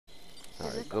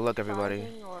Good luck, everybody.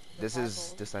 This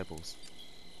is Disciples.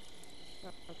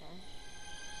 Okay.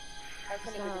 How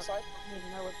can it be disciples? I need to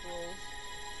know which rules.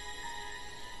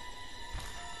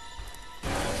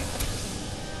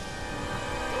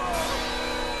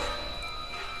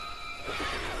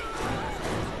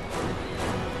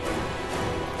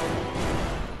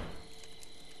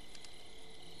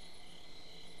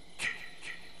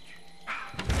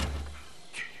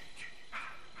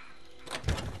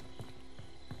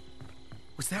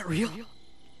 Was that real?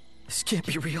 This can't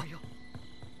be real.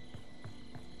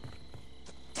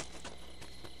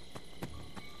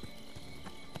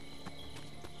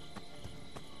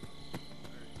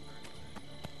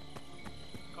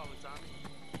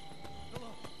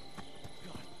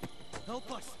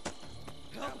 Help us!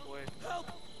 Help! Help!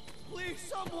 Please,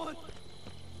 someone!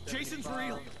 Jason's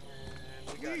real!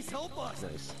 Please help us!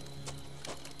 Nice.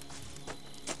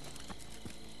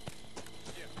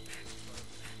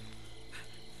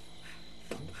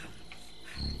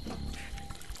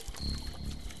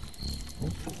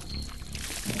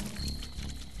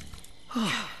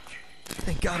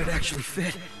 Thank God it actually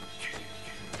fit.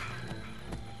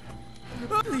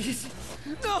 Please!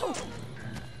 No!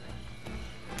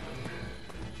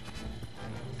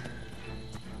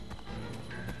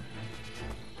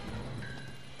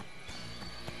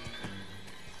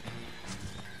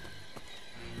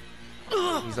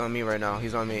 He's on me right now.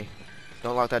 He's on me.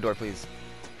 Don't lock that door, please.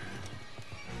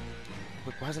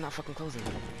 Wait, why is it not fucking closing?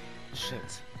 Shit.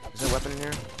 Is there a weapon in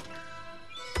here?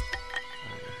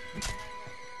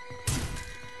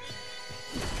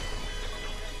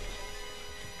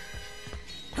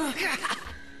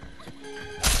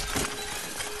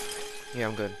 Yeah,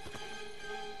 I'm good.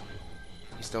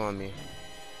 He's still on me.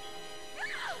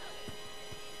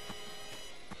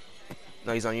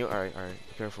 No, he's on you? Alright, alright.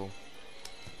 Careful.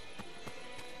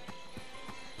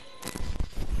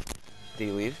 Did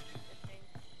he leave?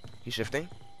 He's shifting?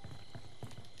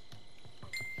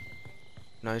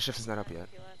 No, his shift is not up yet.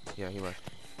 Yeah, he left.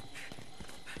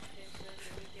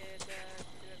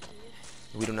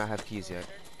 We do not have keys yet.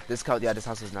 This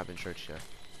house has not been searched yet.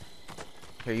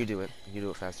 Here, you do it. You do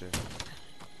it faster.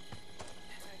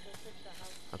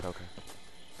 Okay, okay.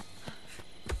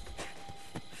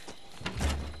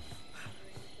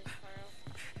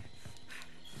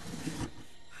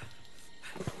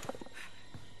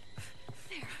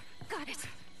 There, got it.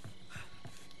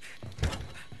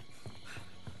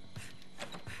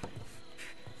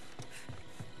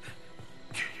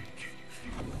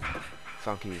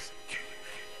 Found keys.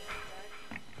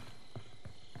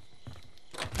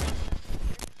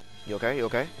 You okay? You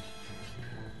okay?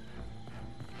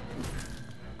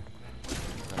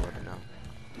 Got a weapon now.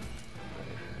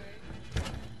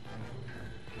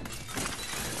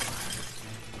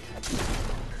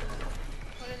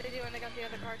 What did they do when they got the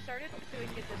other car started? So we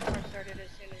can get this car started as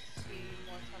soon as he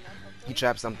wants on that. Hopefully. He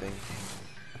trapped something.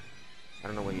 I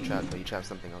don't know what you trapped, but you trapped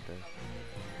something out there.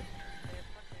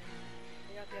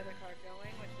 They got the other car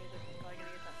going, which means it's probably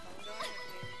gonna get that phone going,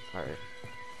 which means... Alright.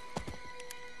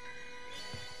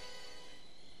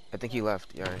 I think he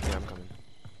left. Yeah, yeah, I'm coming.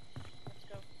 Let's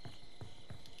go.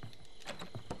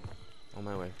 On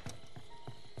my way.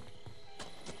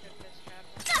 We took this trap.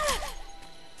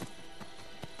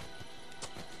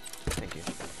 Thank you.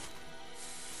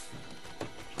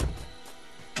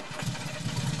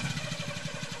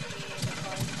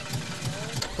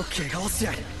 Okay, all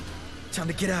set. Time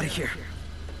to get out of here.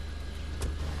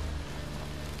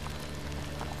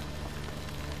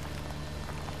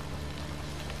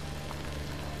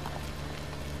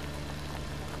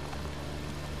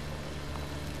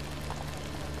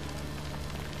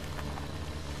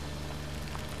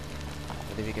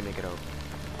 I think we can make it out.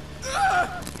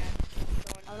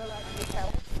 I'm gonna let you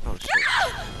help. Oh shit.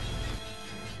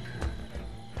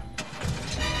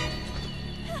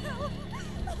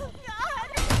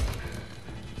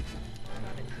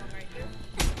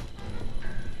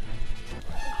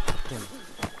 Damn.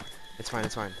 It's fine,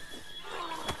 it's fine.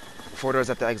 4 doors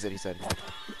at the exit, he said.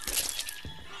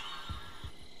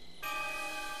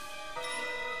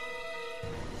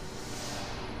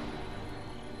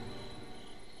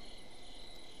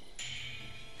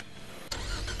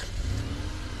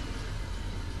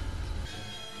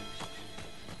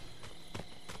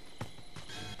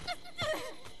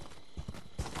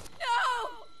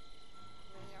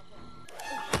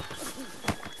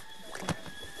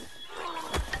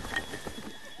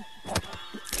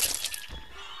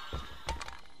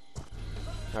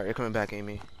 Alright, you're coming back,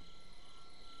 Amy.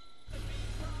 That's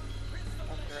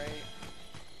great.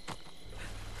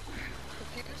 The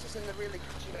fuse is in the really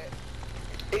good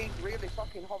shit. He's really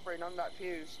fucking hovering on that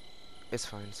fuse. It's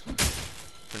fine, it's fine.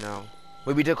 For now.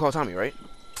 Wait, we did call Tommy, right?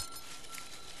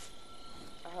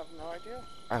 I have no idea.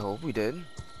 I hope we did.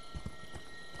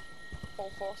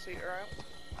 Full four-seater out.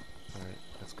 Alright,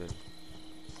 that's good.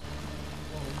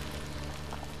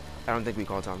 I don't think we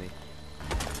called Tommy.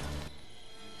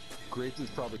 Grace is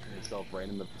probably putting herself right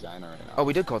in the vagina right now. Oh,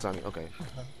 we did call Tommy. Okay.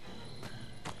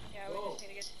 Yeah, we just need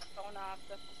to get the phone off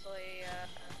the facility.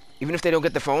 Even if they don't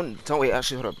get the phone, wait.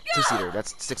 Actually, hold up. 2-seater.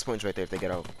 That's 6 points right there if they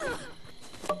get out.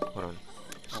 Hold on.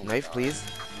 Knife, please.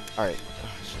 All right. Oh,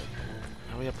 shit.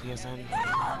 Hurry up, please, son.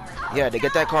 Yeah, they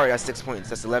get that car. That's 6 points.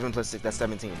 That's 11 plus 6. That's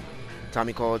 17.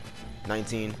 Tommy called.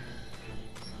 19.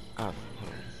 Ah, hold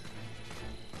on.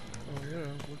 Oh yeah,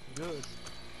 looking good.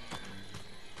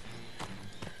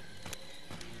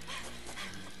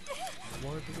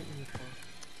 Why is it getting this far?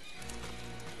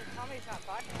 Tommy's not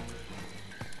buying it.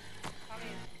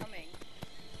 Tommy's coming.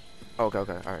 Okay,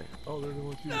 okay, all right. Oh, they're the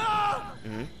ones you.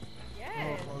 Mhm.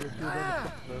 Yes. Oh, they're two of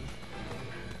them.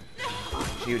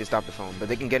 She would stop the phone, but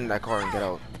they can get in that car and get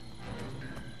out.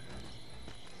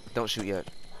 Don't shoot yet.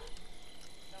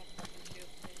 Don't fucking shoot.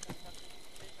 Please don't fucking.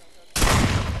 Please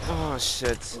don't go. Oh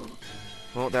shit.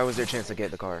 Well, that was their chance to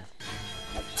get the car.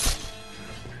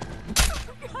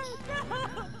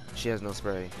 She has no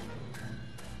spray.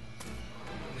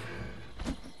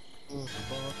 Oh,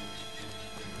 fuck.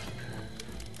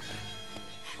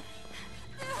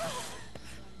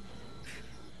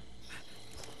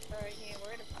 Sorry, he ain't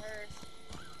worried about her.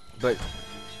 But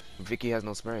Vicky has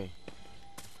no spray.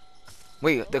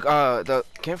 Wait, the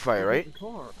campfire, right? The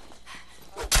car.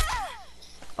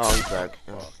 Oh, he's back.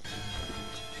 Oh.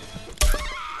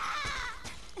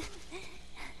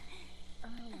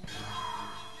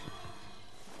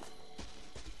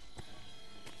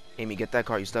 Amy, get that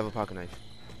car. You still have a pocket knife.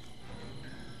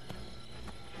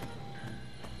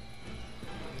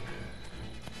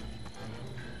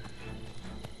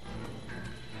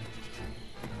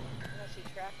 Unless he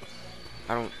tracked him then.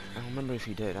 I don't remember if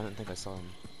he did. I don't think I saw him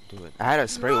do it. I had a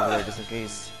spray over there just in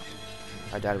case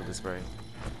I died with the spray.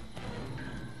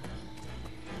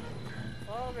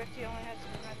 Well, Ricky only has to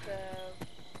have the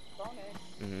bonus.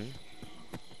 Mm-hmm.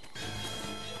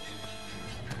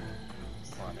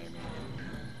 Come on, Amy.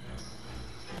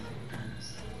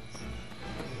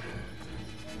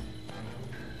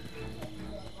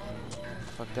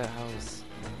 Fuck that house.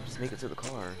 Just make it to the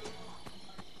car.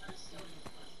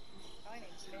 I need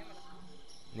stamina.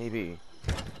 Maybe.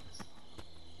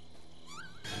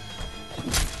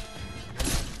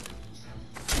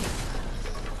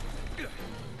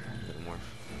 Little more.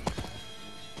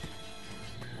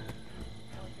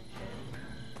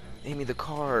 Amy, the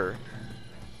car.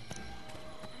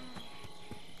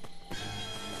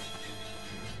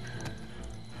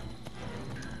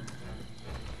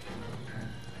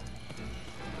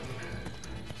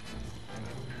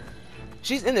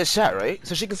 She's in this chat, right?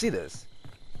 So she can see this.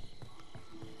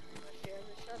 Unless she has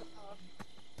a shut off.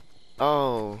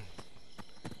 Oh.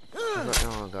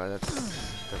 Oh god,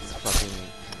 that's fucking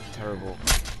terrible.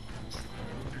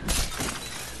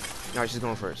 Alright, she's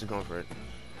going for it. She's going for it.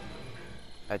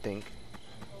 I think.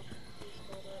 He's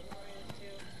told her annoying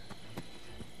too.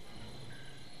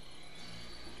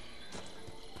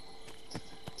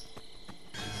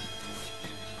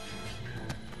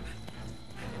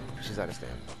 She's out of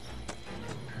stand.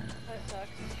 That sucks.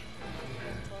 She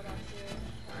has blood on too.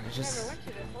 It's She just never went to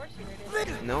the four-seater,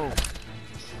 did she? no.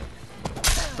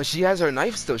 But she has her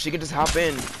knife still. She can just hop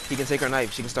in. He can take her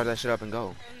knife. She can start that shit up and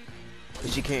go.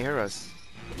 But she can't hear us.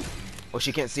 Well,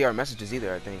 she can't see our messages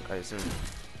either. I assume.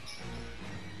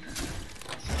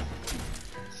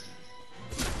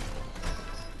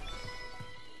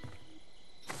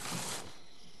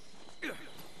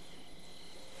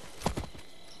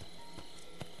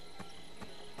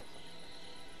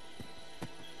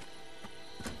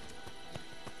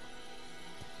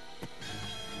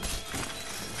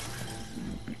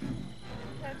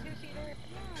 That two-seater?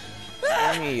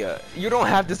 Amy, you don't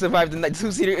have to survive the night.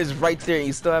 2-seater is right there, and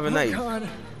you still have a knife. God.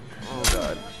 Oh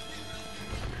god.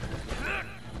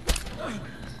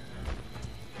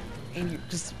 Amy,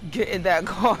 just get in that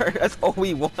car. That's all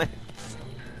we want.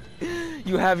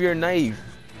 You have your knife.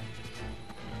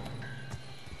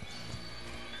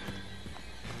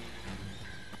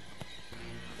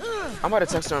 I'm about to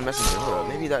text her on Messenger. Hold up.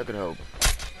 Maybe that could help.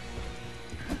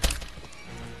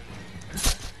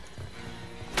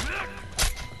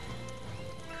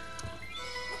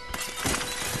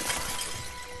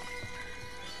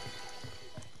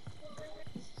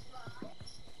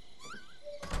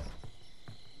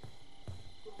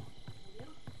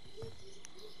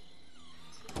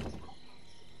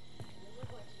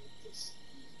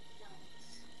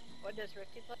 What does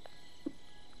Ricky play?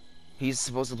 He's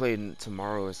supposed to play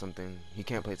tomorrow or something. He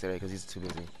can't play today because he's too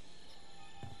busy.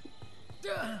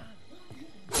 Oh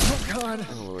God!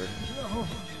 Oh lord. No!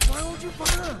 Why won't you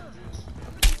fire?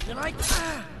 Can I?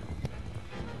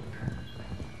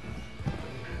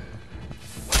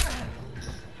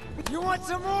 You want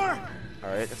some more?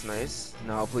 Alright, that's nice.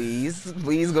 Now please,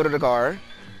 please go to the car.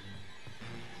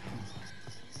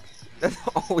 That's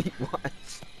all we want.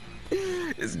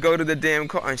 Just go to the damn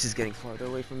car. And she's getting farther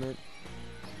away from it.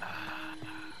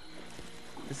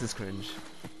 This is cringe.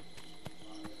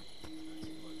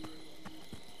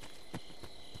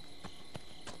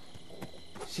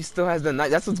 She still has the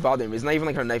knife. That's what's bothering me. It's not even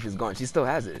like her knife is gone. She still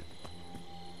has it.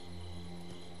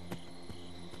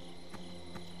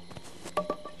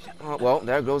 Oh, well,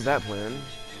 there goes that plan.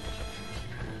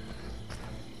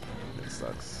 That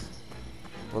sucks.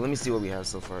 Well, let me see what we have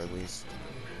so far at least.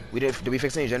 Did we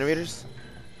fix any generators?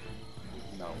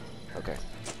 No. Okay.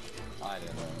 I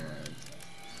didn't know.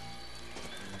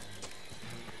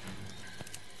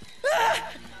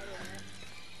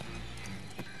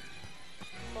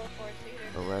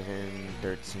 11,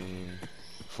 13,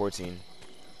 14.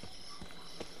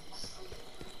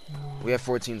 We have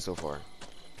 14 so far.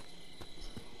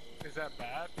 Is that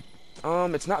bad?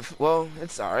 It's not. Well,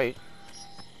 it's all right.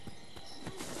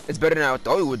 It's better than I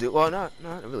thought we would do. Well, not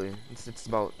really. It's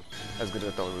about as good as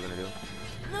I thought we were gonna do.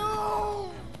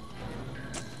 No!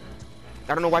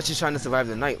 I don't know why she's trying to survive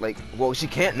the night. Like, well, she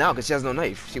can't now because she has no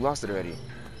knife. She lost it already.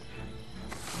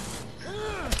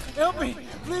 Help me,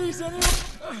 please, anyone!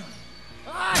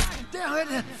 Ah, damn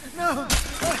it! No!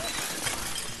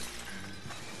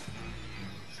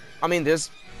 I mean, there's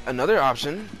another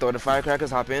option. Throw the firecrackers,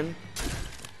 hop in.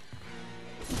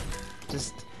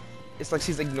 Just, it's like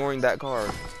she's ignoring that car,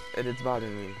 and it's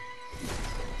bothering me.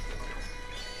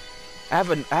 I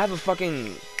have a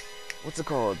fucking, what's it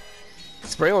called?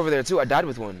 Spray over there too. I died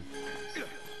with one.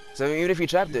 So even if you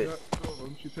trapped it.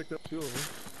 She picked up 2 of them.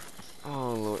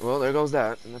 Oh lord. Well, there goes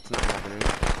that. That's not happening.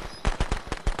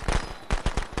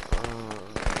 Oh,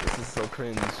 this is so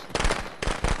cringe.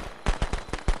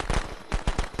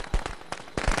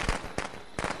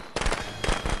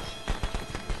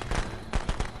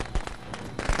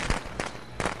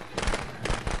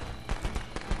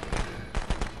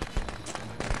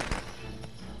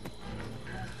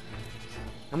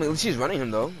 I mean, at least she's running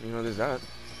him though. You know, there's that.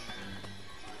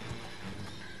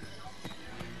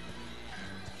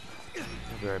 I'll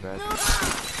be right back.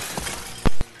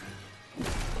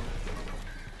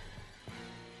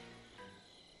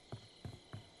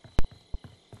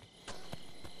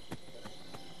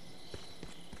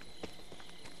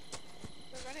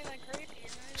 They're running like crazy,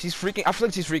 right? She's freaking. I feel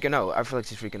like she's freaking out. I feel like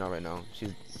she's freaking out right now.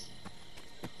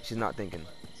 She's not thinking.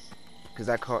 Cause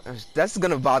that car. That's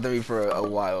gonna bother me for a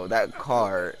while. That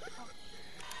car.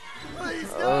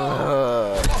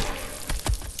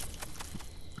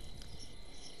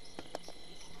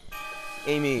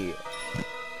 Amy,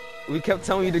 we kept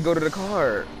telling you to go to the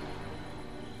car.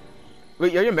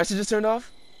 Wait, are your messages turned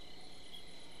off?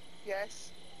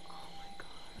 Yes. Oh my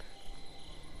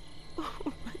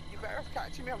god. You better have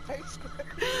catching me on Facebook.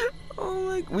 Oh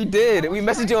my. We did. We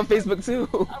messaged you on Facebook too.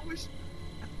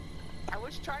 I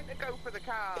was trying to go for the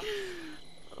car.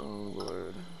 Oh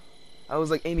lord. I was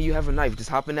like, Amy, you have a knife. Just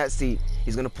hop in that seat.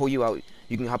 He's gonna pull you out.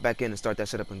 You can hop back in and start that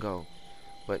shit up and go.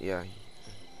 But yeah,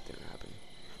 didn't happen.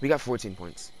 We got 14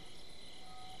 points.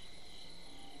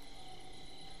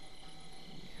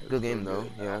 Good game though.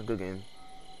 Yeah, good game.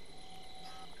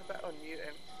 I better unmute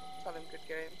him. Tell him good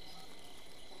game.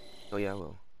 Oh yeah, I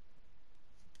will.